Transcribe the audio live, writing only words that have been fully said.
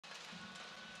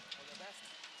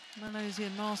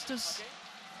Malaysian Masters.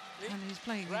 And he's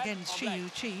playing against Shi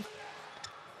Yuqi.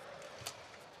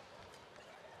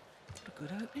 What a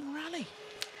good opening rally.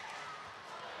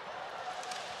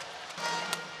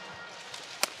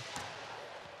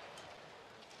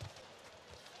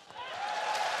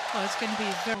 Well, it's going to be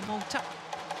a very Malta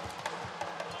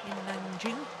in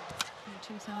Nanjing in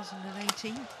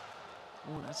 2018.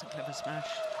 Oh, that's a clever smash.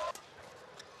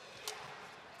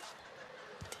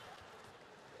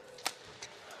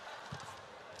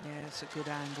 Yeah, it's a good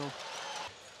angle.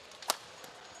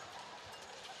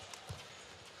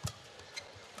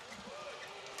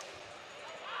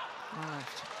 Right.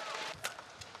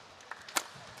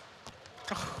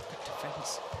 Oh, good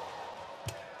defence.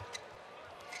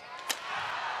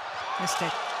 Missed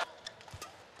it.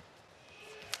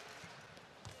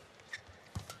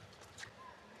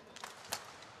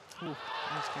 Oh,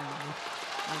 that's going to be.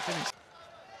 Oh, goodness.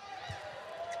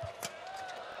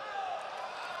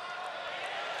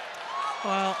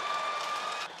 Well,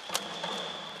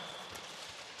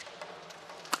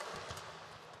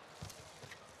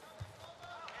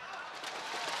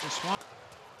 just one.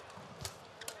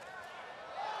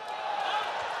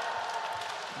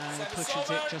 And he pushes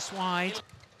it just wide.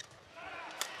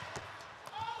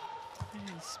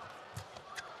 Yes.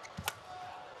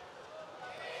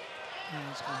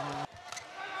 He's gone wrong.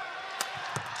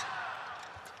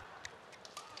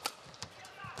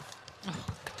 Oh,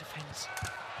 good defence.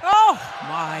 Oh,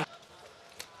 my.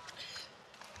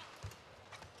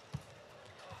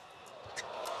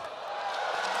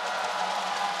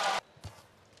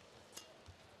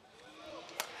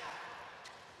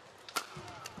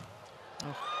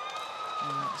 Oh,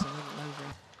 that was a little over.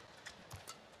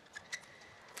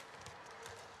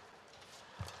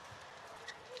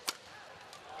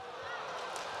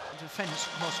 Defence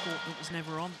cross court that was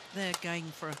never on. They're going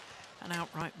for an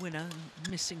outright winner and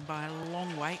missing by a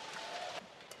long way.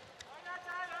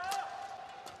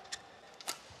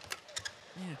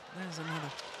 Yeah, there's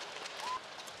another.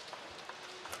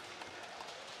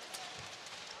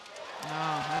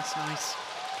 Oh, that's nice.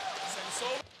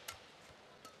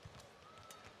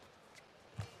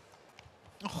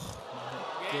 Oh,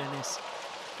 my goodness.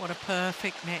 What a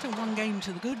perfect net. So one game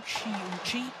to the good, Shi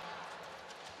Yuqi.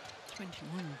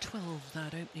 21-12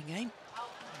 that opening game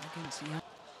against the young.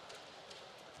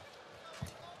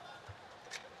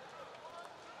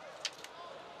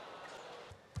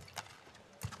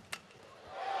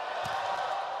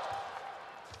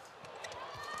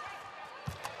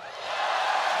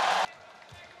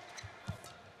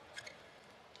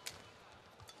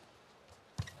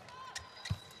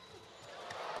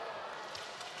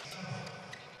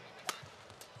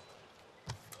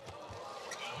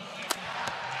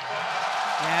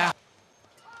 Yeah.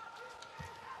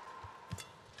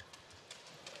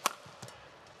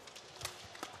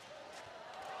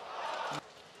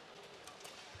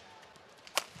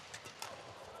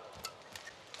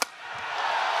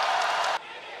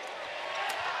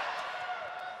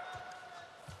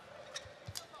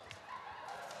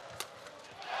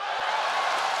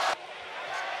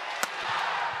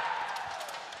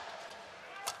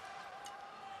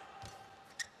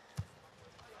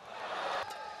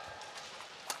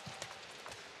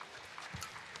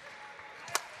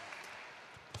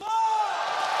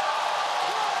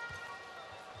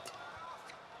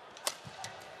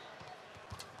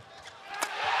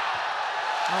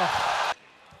 Oh.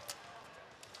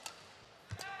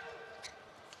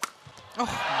 Oh,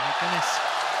 my goodness.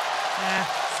 Yeah.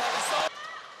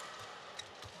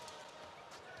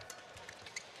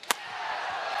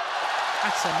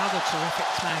 That's another terrific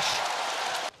smash.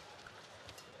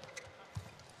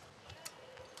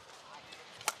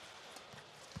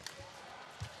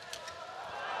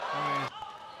 Yeah.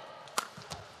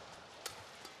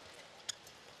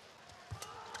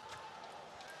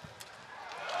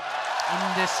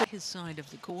 In his side of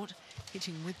the court,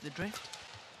 hitting with the drift.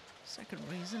 Second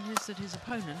reason is that his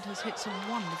opponent has hit some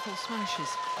wonderful smashes.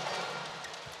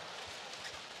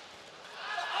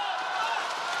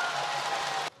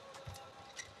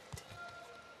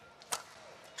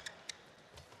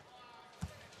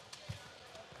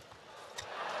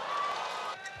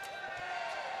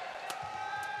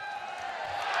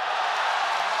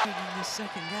 In this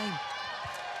second game.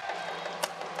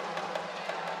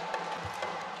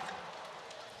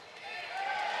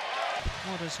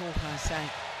 What does Hawkeye say?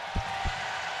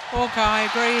 Hawkeye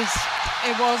agrees.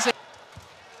 It was.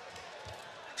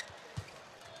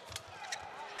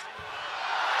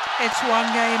 It's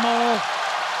one game all.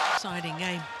 Exciting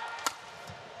game.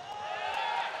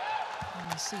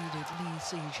 And the seeded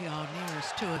Zii Jia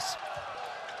nearest to us.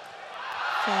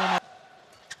 Former.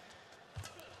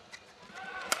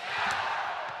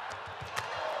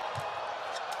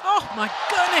 My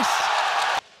goodness!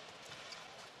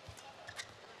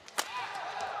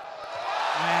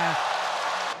 Wow.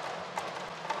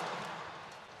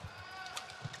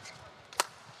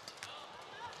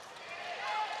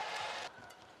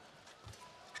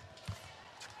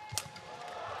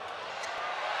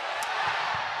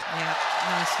 Yeah,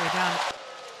 nicely done.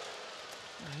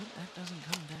 I hope that doesn't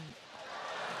come down.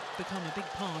 Become a big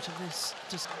part of this.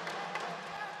 Just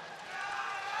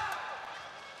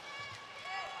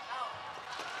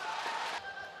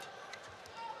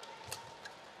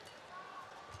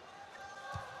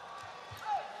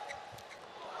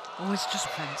always just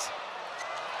fence.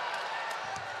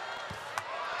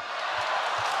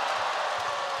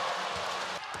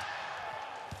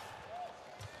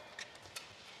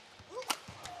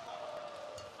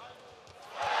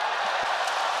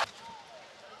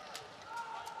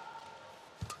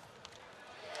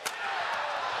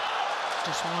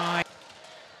 Just wide.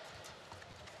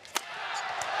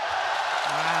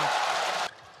 Wow.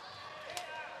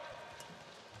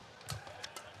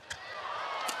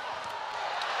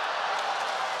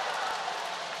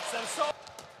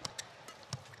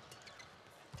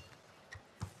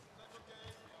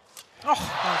 Oh,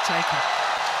 well taken.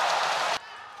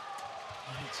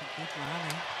 Oh, it's a good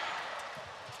rally.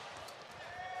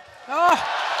 Oh,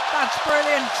 that's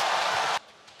brilliant.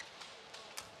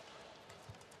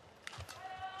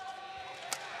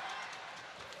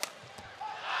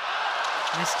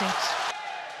 Missed it.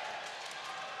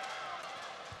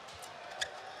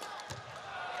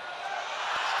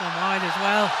 It's gone wide as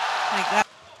well. Like that.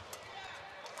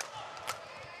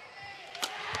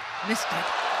 Missed it.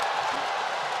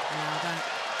 Now that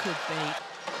could be.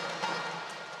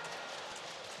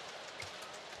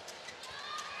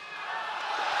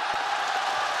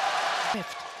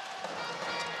 Fifth.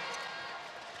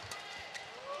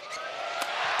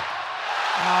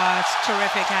 Ah, it's a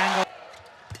terrific angle.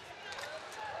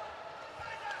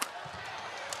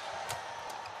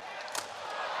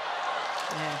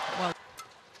 Yeah, well.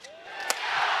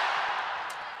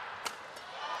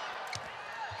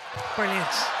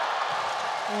 Brilliant.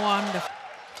 Wonderful.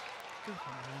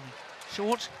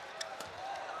 Short.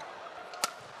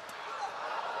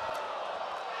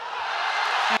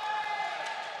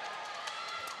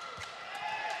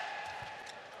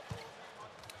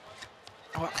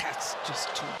 Oh, that's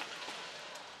just too.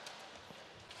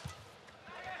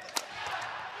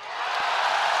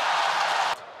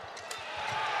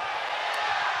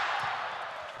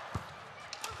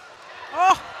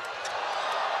 Oh!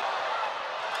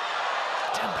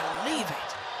 Don't believe it.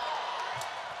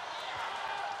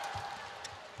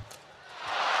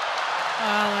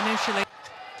 Well, initially.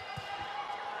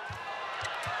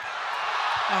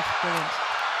 Oh, brilliant.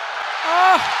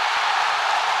 Oh!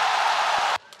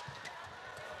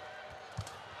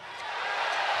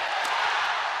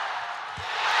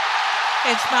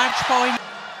 It's match point.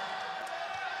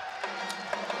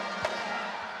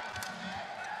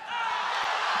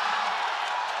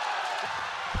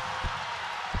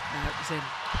 Now it was in.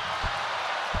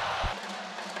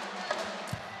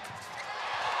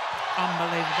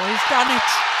 Unbelievable, he's done it.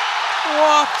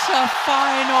 What a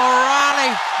final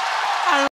rally.